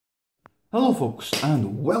Hello folks,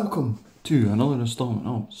 and welcome to another installment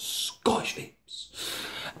of Scottish Vapes.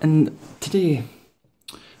 And today,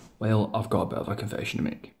 well, I've got a bit of a confession to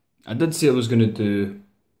make. I did say I was going to do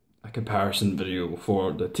a comparison video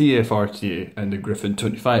for the TF Rdta and the Griffin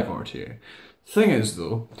 25 Rdta. Thing is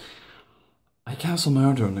though, I cancelled my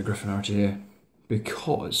order on the Griffin Rdta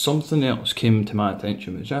because something else came to my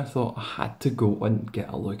attention which I thought I had to go and get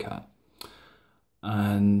a look at.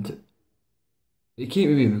 And it came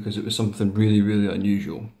to me because it was something really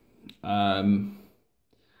unusual.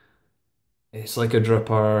 It's like a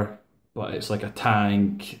dripper, but it's like a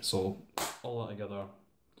tank. So all that together,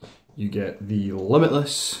 you get the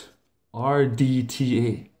Limitless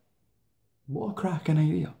Rdta. What a cracking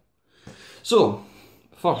idea! So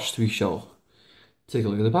first we shall take a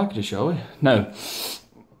look at the package, shall we? Now,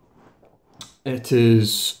 it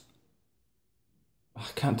is, I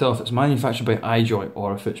can't tell if it's manufactured by iJoy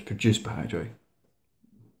or if it's produced by iJoy.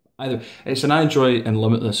 Either it's an iJoy and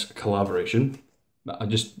Limitless collaboration.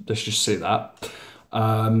 Let's just say that.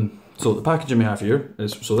 So the packaging we have here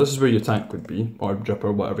is, so this is where your tank would be, or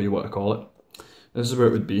dripper, whatever you want to call it. This is where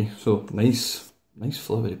it would be. So nice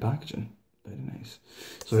fluffy packaging, very nice.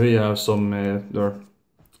 So here you have some their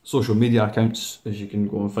social media accounts, as you can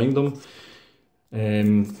go and find them.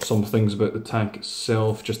 Some things about the tank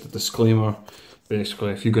itself, just a disclaimer.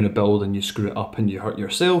 Basically, if you're going to build and you screw it up and you hurt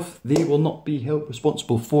yourself, they will not be held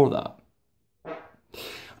responsible for that.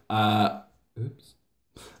 Oops.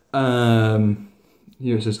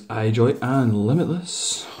 Here it says iJoy and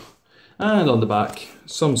Limitless. And on the back,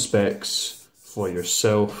 some specs for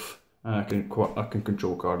yourself. And I can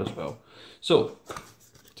control card as well. So,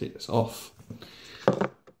 take this off.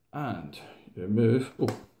 And you remove,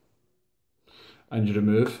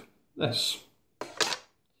 this.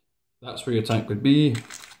 That's where your tank would be,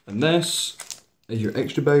 and this is your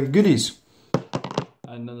extra bag of goodies.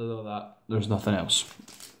 And none of that, there's nothing else.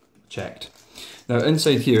 Checked. Now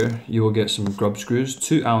inside here, you will get some grub screws,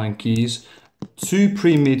 2 Allen keys, 2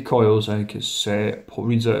 pre-made coils, I think it's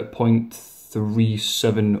reads out at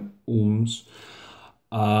 0.37 ohms,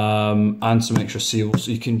 and some extra seals.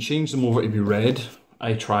 So you can change them over to be red.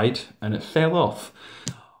 I tried, and it fell off.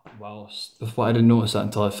 Well, I didn't notice that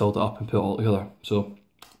until I filled it up and put it all together. So,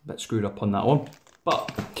 a bit screwed up on that one.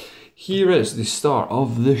 But here is the start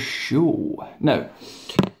of the show. Now,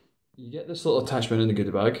 you get this little attachment in the goodie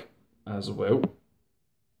bag as well,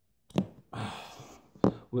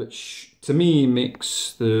 which to me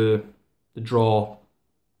makes the draw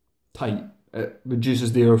tight. It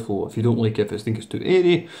reduces the airflow. If you don't like it, if you think it's too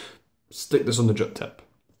airy, stick this on the drip tip.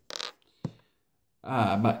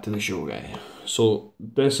 Back to the show, guy. So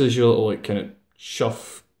this is your little like kind of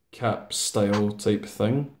shuff cap style type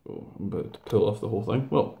thing. Oh, I'm about to pull off the whole thing.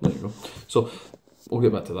 Well, there you go. So we'll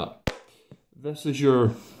get back to that. This is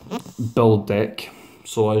your build deck.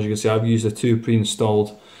 So as you can see, I've used the 2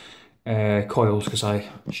 pre-installed coils because I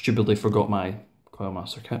stupidly forgot my coil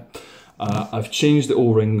master kit. I've changed the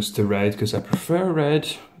O-rings to red because I prefer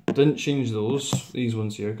red. Didn't change these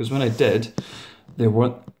ones here, because when I did, they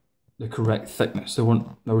weren't the correct thickness. They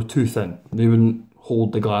were too thin. They wouldn't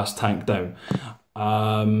hold the glass tank down.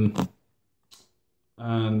 And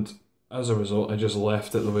as a result, I just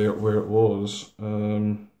left it the way where it was. Let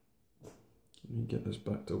me get this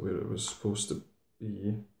back to where it was supposed to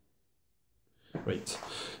be. Right.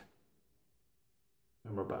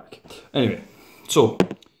 And we're back. Anyway, so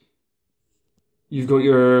you've got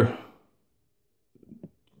your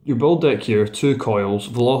build deck here, 2 coils,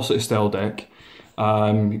 velocity style deck.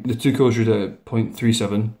 The 2 coils are at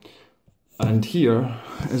 0.37, and here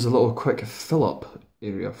is a little quick fill up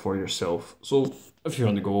area for yourself. So if you're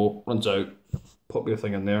on the go, runs out, pop your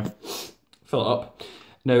thing in there, fill it up.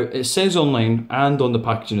 Now it says online and on the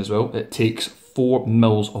packaging as well, it takes 4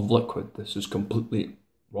 mils of liquid. This is completely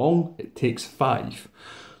wrong. It takes 5.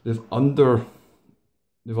 They've underlined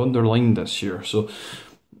this here, so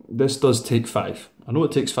this does take 5. I know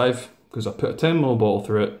it takes 5 because I put a 10 ml bottle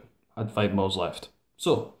through it, had 5 mils left.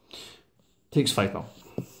 So it takes 5 ml.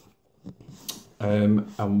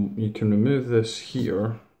 And you can remove this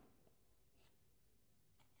here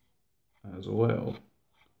as well.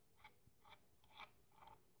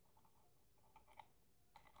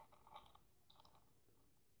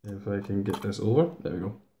 If I can get this over, there we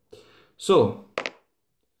go. So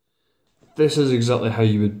this is exactly how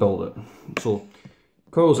you would build it. So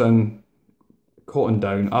coils in, cotton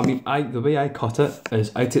down. I mean, the way I cut it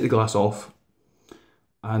is I take the glass off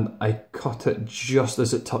and I cut it just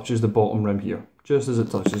as it touches the bottom rim here. Just as it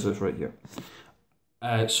touches this right here.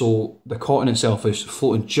 So the cotton itself is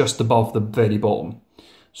floating just above the very bottom.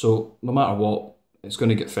 So no matter what, it's going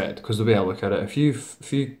to get fed. Because the way I look at it, if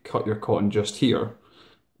you cut your cotton just here,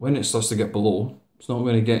 when it starts to get below, it's not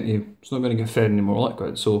going to get fed any more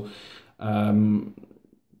liquid. So to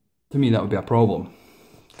me that would be a problem,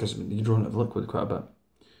 because you run out of liquid quite a bit.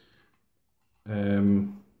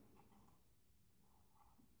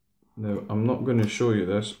 Now I'm not going to show you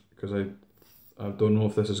this because I don't know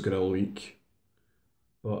if this is going to leak,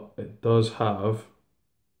 but it does have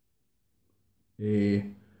a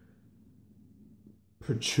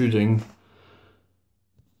protruding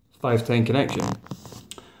 510 connection,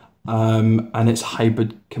 and it's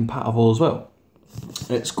hybrid compatible as well.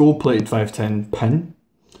 It's gold plated 510 pin.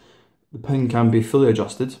 The pin can be fully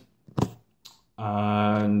adjusted,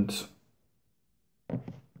 and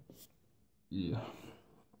yeah.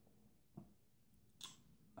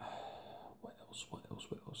 What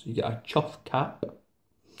else? You get a chuff cap,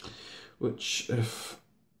 which if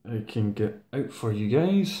I can get out for you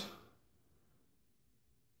guys.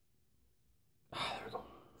 There we go.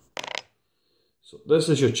 So this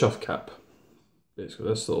is your chuff cap. Basically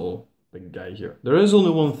this little big guy here. There is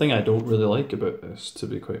only one thing I don't really like about this, to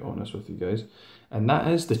be quite honest with you guys, and that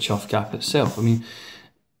is the chuff cap itself. I mean,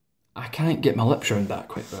 I can't get my lips around that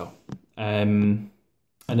quite well. And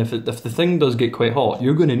if the thing does get quite hot,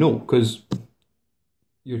 you're going to know, because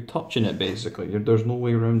you're touching it basically. There's no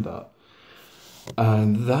way around that.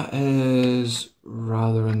 And that is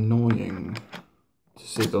rather annoying, to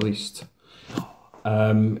say the least.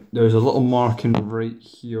 There's a little marking right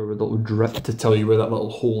here with a little drip to tell you where that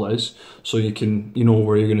little hole is, so you know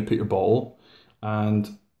where you're going to put your bottle.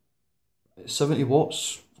 And it's 70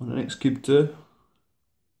 watts on an X Cube 2.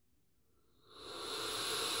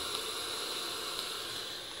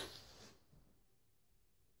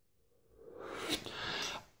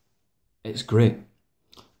 It's great.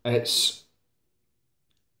 It's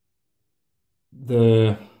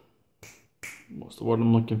the what's the word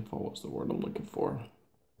I'm looking for?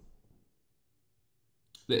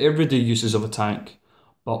 The everyday uses of a tank,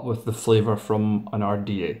 but with the flavour from an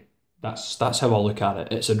Rdta. That's how I look at it.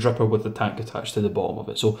 It's a dripper with the tank attached to the bottom of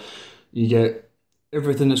it. So you get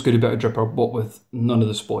everything that's good about a dripper, but with none of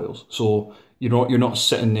the spoils. So you're not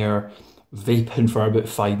sitting there vaping for about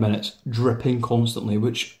 5 minutes, dripping constantly,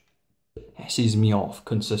 which pisses me off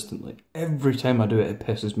consistently. Every time I do it, it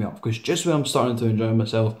pisses me off, because just when I'm starting to enjoy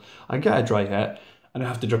myself, I get a dry hit and I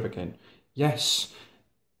have to drip again. Yes,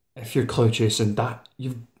 if you're cloud chasing,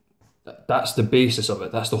 that's the basis of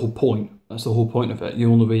it. That's the whole point. That's the whole point of it. The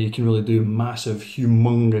only way you can really do massive,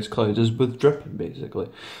 humongous clouds is with dripping, basically.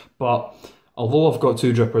 But although I've got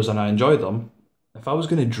 2 drippers and I enjoy them, if I was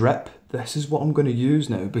going to drip, this is what I'm going to use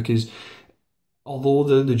now, because although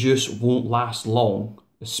the juice won't last long,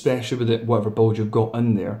 especially with it, whatever build you've got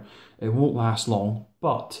in there, it won't last long,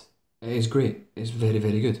 but it is great. It's very,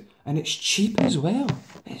 very good. And it's cheap as well.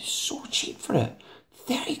 It's so cheap for it.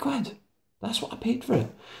 30 quid. That's what I paid for it.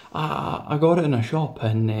 I got it in a shop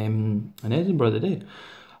in Edinburgh today,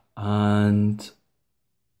 and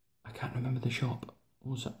I can't remember the shop.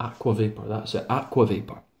 What was it? Aqua Vapor. That's it. Aqua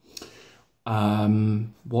Vapor.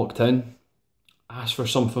 Walked in, asked for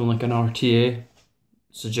something like an Rdta,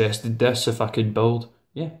 suggested this if I could build.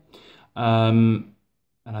 Yeah, and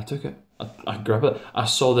I took it. I grabbed it. I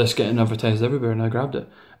saw this getting advertised everywhere and I grabbed it,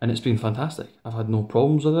 and it's been fantastic. I've had no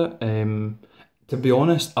problems with it. To be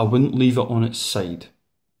honest, I wouldn't leave it on its side.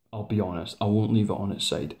 I'll be honest, I won't leave it on its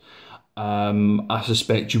side. I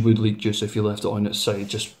suspect you would leak juice if you left it on its side,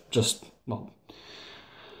 just well,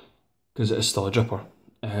 because it is still a dripper.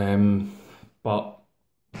 But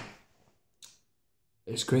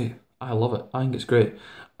it's great. I love it. I think it's great.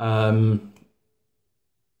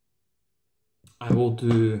 I will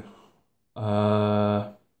do,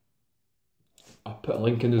 I'll put a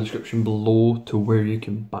link in the description below to where you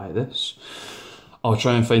can buy this. I'll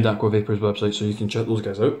try and find Aqua Vapor's website so you can check those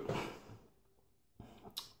guys out.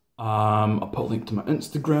 I'll put a link to my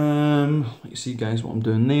Instagram, let you see guys what I'm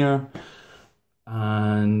doing there.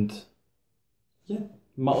 And yeah,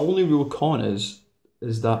 my only real con is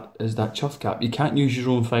that chuff cap. You can't use your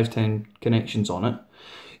own 510 connections on it.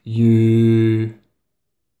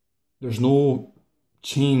 There's no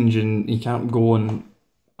change, and you can't go on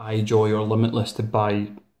iJoy or Limitless to buy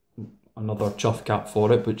another chuff cap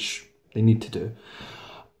for it, which they need to do.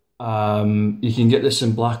 You can get this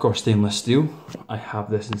in black or stainless steel. I have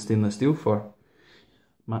this in stainless steel for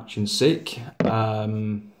matching sake.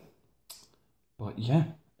 But yeah,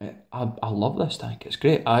 I love this tank. It's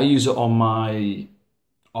great. I use it on my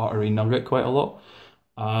Artery Nugget quite a lot.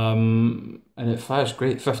 And it fires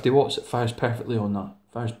great. 50 watts, it fires perfectly on that.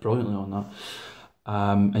 It fires brilliantly on that.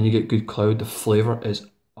 And you get good cloud. The flavour is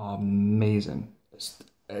amazing.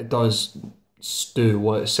 It does do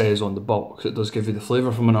what it says on the box. It does give you the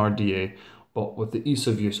flavour from an RDA, but with the ease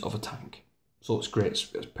of use of a tank. So it's great,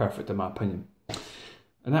 it's perfect in my opinion.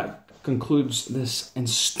 And that concludes this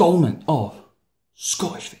instalment of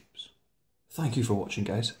Scottish Vapes. Thank you for watching,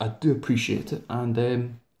 guys. I do appreciate it,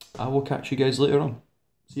 and I will catch you guys later on.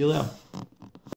 See you later.